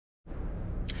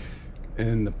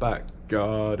in the back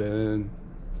garden.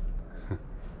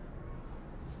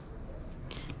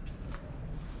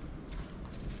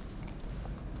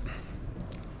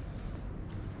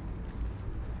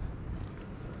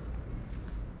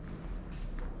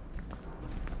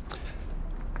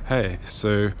 Hey,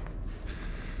 so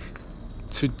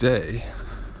today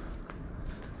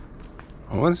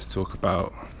I wanted to talk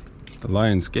about the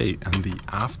Lion's Gate and the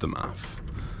aftermath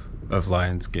of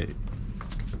Lion's Gate.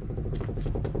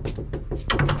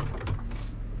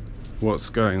 What's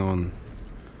going on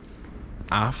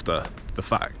after the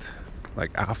fact,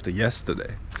 like after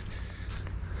yesterday.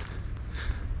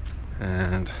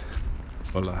 And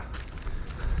hola.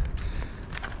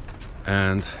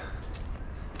 And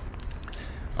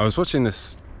I was watching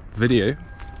this video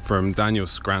from Daniel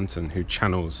Scranton, who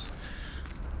channels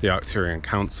the Arcturian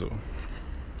Council,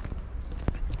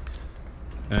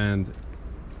 and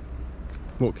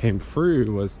what came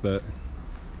through was that,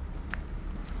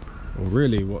 well,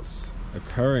 really what's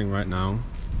occurring right now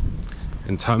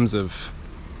in terms of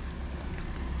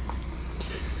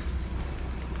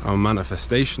our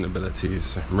manifestation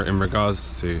abilities in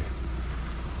regards to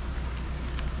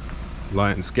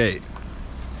Lion's Gate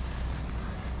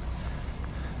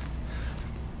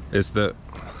is that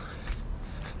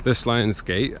this Lion's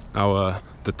Gate,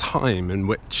 the time in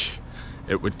which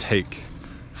it would take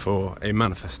for a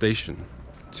manifestation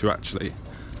to actually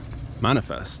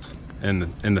manifest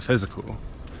in the physical,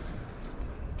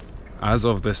 as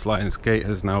of this Lion's Gate,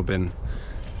 has now been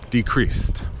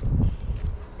decreased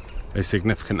a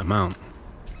significant amount.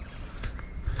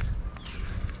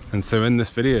 And so in this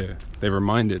video they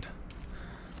reminded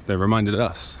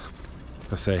us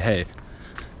to say, hey,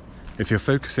 if you're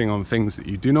focusing on things that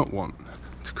you do not want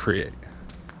to create,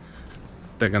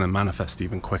 they're going to manifest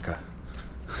even quicker.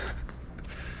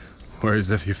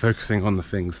 Whereas if you're focusing on the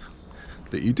things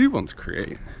that you do want to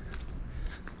create,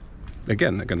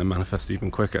 again, they're going to manifest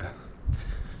even quicker.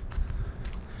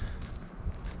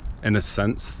 In a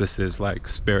sense, this is like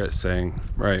spirit saying,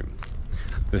 right,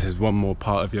 this is one more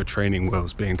part of your training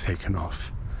wheels being taken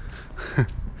off.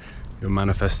 Your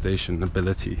manifestation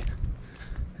ability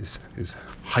is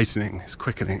heightening, is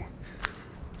quickening.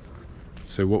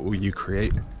 So what will you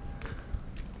create?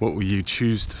 What will you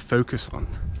choose to focus on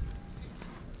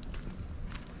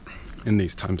in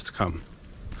these times to come?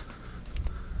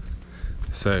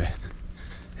 So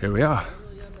here we are,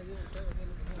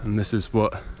 and this is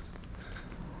what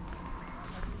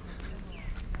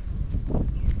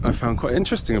I found quite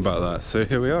interesting about that. So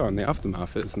here we are on the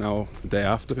aftermath. It's now the day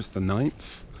after, it's the 9th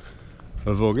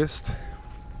of August.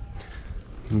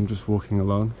 I'm just walking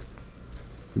along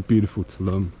in beautiful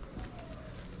Tulum.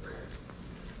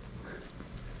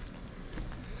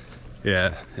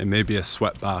 Yeah, it may be a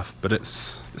sweat bath, but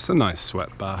it's a nice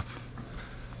sweat bath.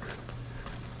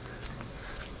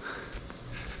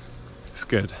 It's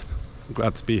good. I'm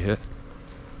glad to be here.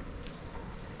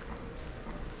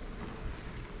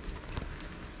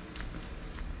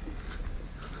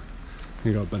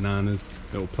 You got bananas,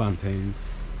 little plantains.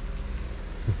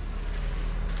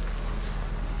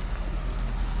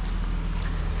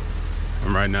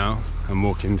 And right now I'm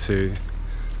walking to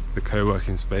the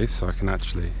co-working space so I can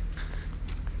actually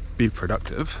be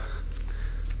productive,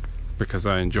 because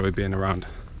I enjoy being around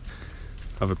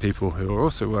other people who are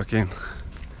also working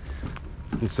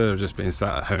instead of just being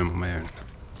sat at home on my own.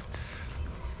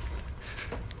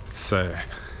 So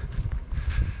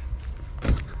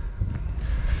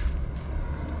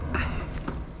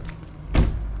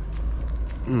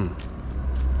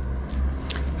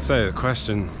so the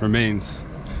question remains,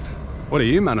 what are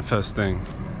you manifesting?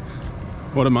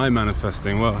 What am I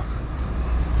manifesting? Well,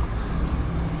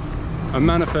 I'm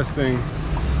manifesting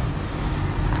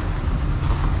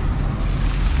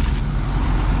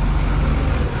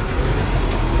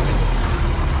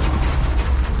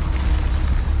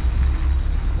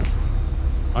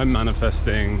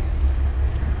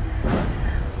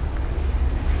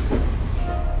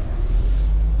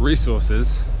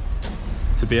resources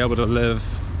to be able to live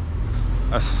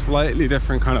a slightly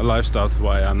different kind of lifestyle to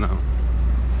what I am now.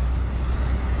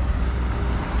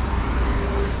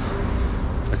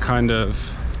 A kind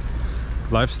of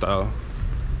lifestyle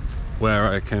where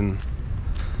I can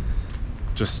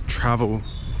just travel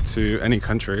to any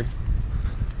country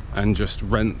and just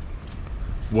rent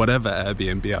whatever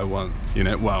Airbnb I want, you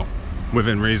know, well,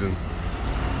 within reason.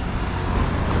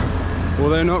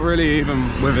 Although not really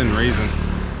even within reason.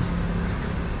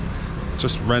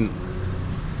 Just rent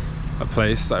a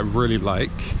place that I really like,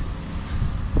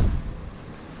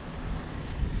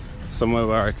 somewhere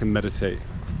where I can meditate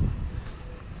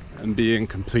and be in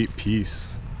complete peace.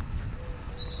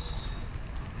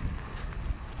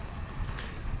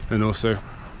 and also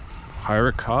hire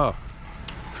a car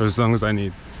for as long as I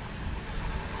need,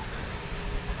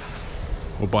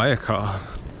 or buy a car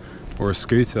or a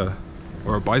scooter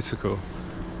or a bicycle.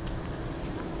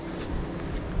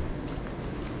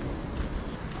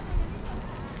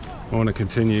 I want to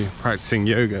continue practicing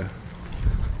yoga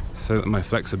so that my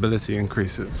flexibility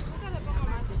increases.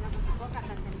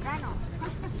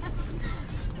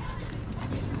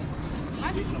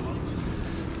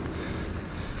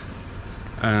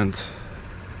 And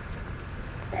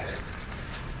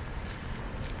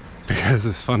because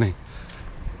it's funny,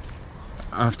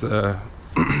 after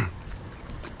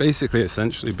basically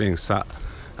essentially being sat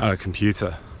at a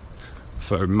computer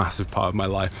for a massive part of my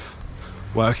life,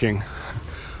 working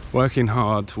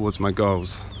hard towards my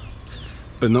goals,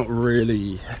 but not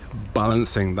really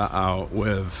balancing that out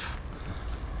with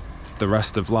the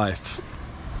rest of life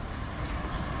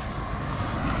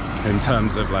in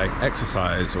terms of like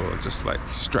exercise or just like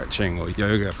stretching or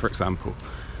yoga, for example,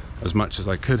 as much as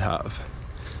I could have.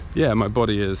 Yeah, my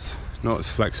body is not as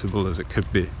flexible as it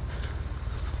could be.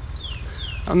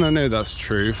 And I know that's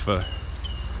true for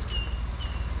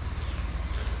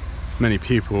many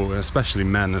people, especially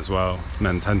men as well.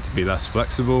 Men tend to be less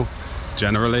flexible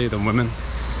generally than women.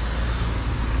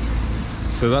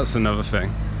 So that's another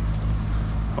thing.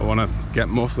 I want to get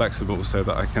more flexible so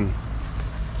that I can,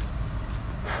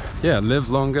 yeah, live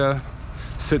longer,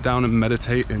 sit down and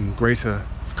meditate in greater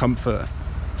comfort.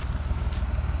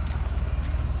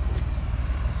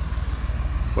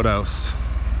 What else?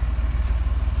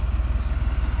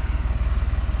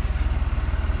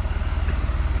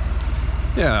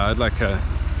 Yeah, I'd like to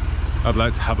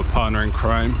have a partner in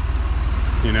crime,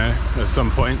 you know, at some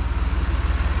point.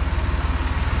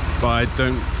 But I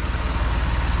don't,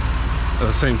 at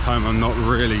the same time, I'm not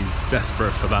really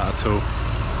desperate for that at all.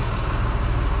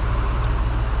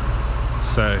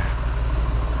 So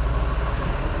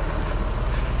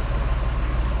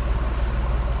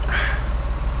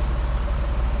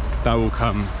that will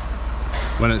come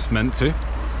when it's meant to.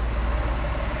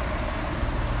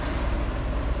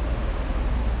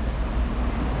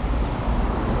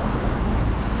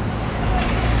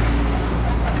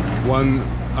 One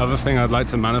other thing I'd like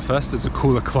to manifest is a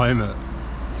cooler climate.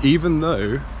 Even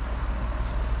though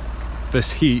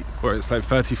this heat, where it's like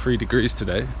 33 degrees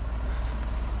today,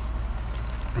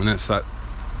 and it's that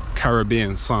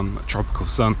Caribbean sun, that tropical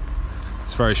sun,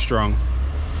 it's very strong.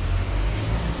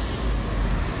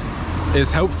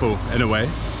 It's helpful in a way.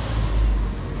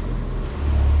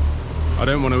 I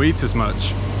don't want to eat as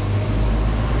much.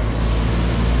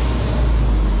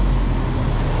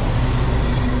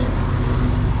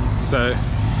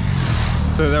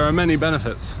 So there are many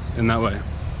benefits in that way.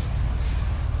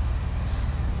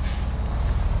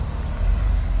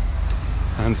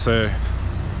 And so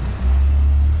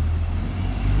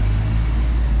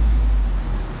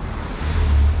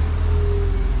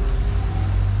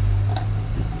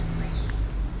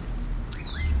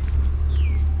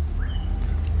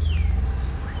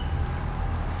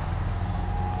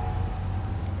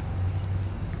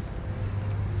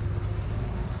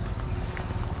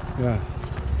yeah.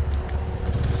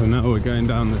 So now we're going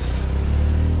down this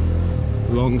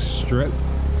long strip.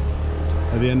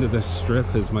 At the end of this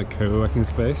strip is my co-working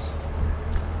space.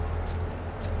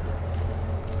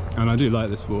 And I do like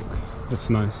this walk. It's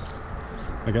nice.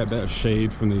 I get a bit of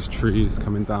shade from these trees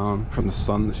coming down from the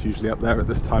sun that's usually up there at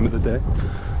this time of the day.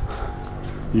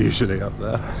 Usually up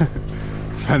there,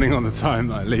 depending on the time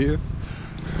that I leave.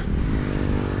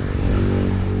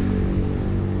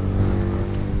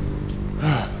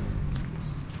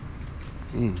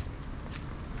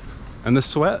 And the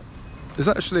sweat is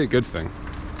actually a good thing.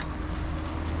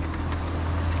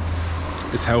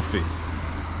 It's healthy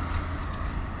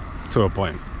to a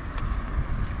point.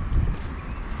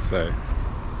 So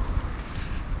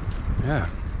yeah,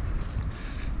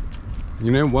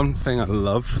 you know, one thing I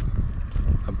love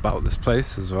about this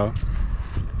place as well,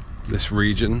 this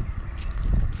region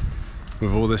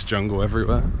with all this jungle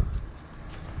everywhere,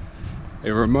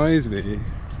 it reminds me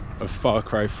of Far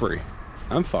Cry 3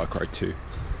 and Far Cry 2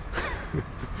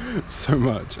 so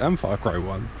much, and Far Cry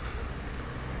 1.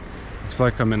 It's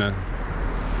like I'm in a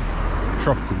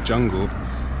tropical jungle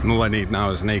and all I need now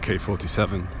is an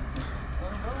AK-47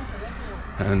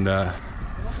 and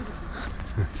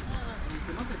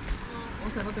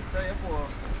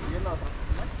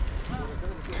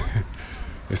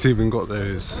it's even got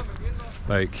those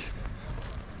like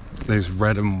those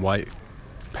red and white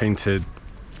painted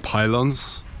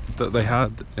pylons that they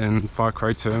had in Far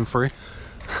Cry 2 and 3.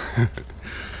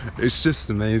 It's just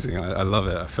amazing. I love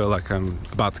it. I feel like I'm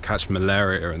about to catch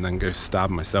malaria and then go stab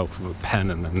myself with a pen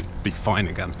and then be fine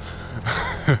again.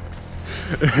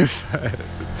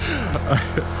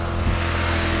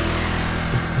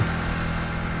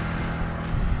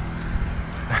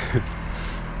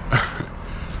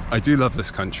 I do love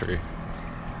this country,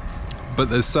 but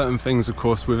there's certain things, of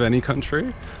course, with any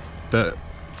country that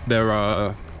there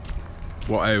are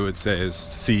what I would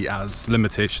see as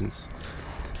limitations.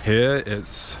 Here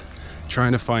it's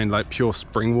trying to find like pure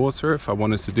spring water if I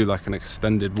wanted to do like an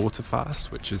extended water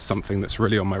fast, which is something that's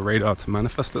really on my radar to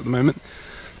manifest at the moment,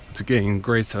 to gain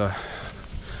greater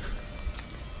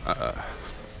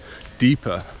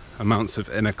deeper amounts of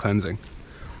inner cleansing.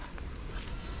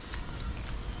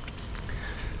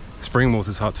 Spring water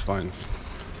is hard to find.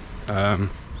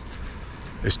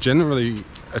 It's generally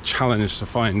a challenge to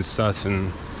find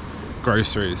certain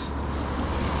groceries,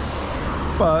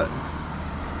 but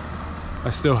I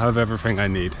still have everything I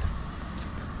need.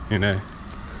 You know,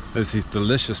 there's these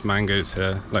delicious mangoes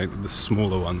here, like the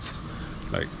smaller ones,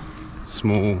 like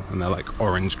small, and they're like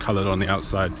orange colored on the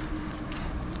outside.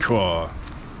 Cool,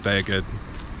 they're good.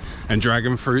 And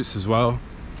dragon fruits as well.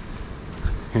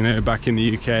 You know, back in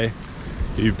the UK,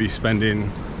 you'd be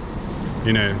spending,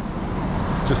 you know,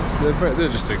 they're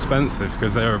just expensive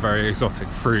because they're a very exotic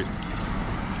fruit.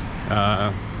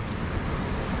 And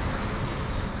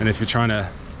if you're trying to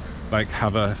like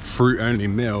have a fruit only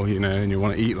meal, you know, and you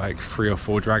want to eat like 3 or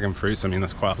 4 dragon fruits, I mean,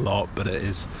 that's quite a lot, but you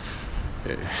need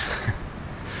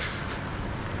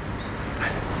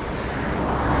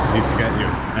to get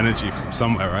your energy from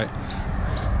somewhere, right?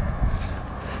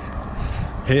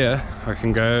 Here I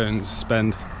can go and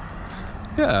spend,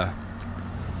 yeah,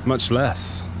 much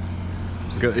less.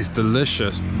 Get these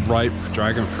delicious ripe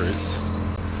dragon fruits,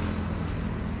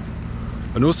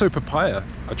 and also papaya.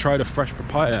 I tried a fresh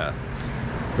papaya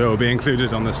that will be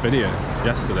included on this video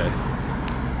yesterday,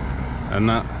 and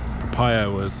that papaya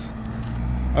was,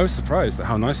 I was surprised at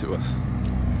how nice it was.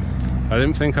 I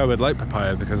didn't think I would like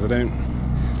papaya because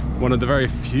one of the very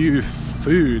few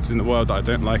foods in the world that I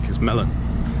don't like is melon,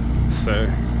 so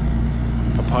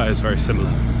papaya is very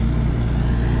similar.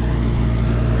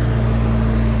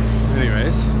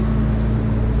 Anyways,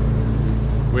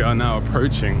 we are now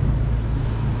approaching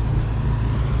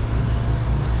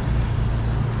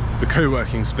the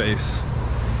co-working space.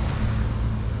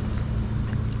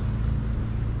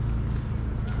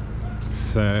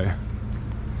 So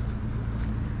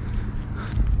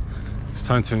it's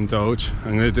time to indulge.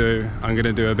 I'm gonna do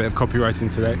a bit of copywriting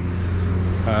today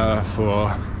for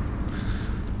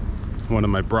one of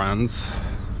my brands.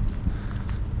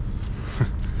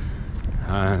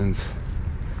 And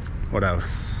what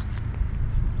else?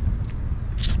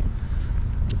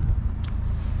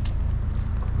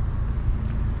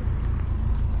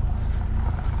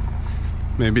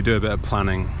 Maybe do a bit of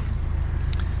planning,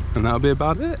 and that'll be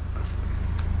about it.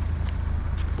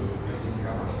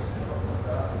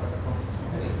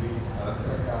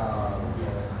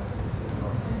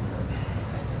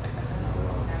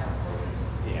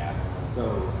 Yeah,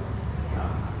 so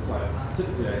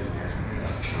typically I do management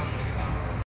stuff.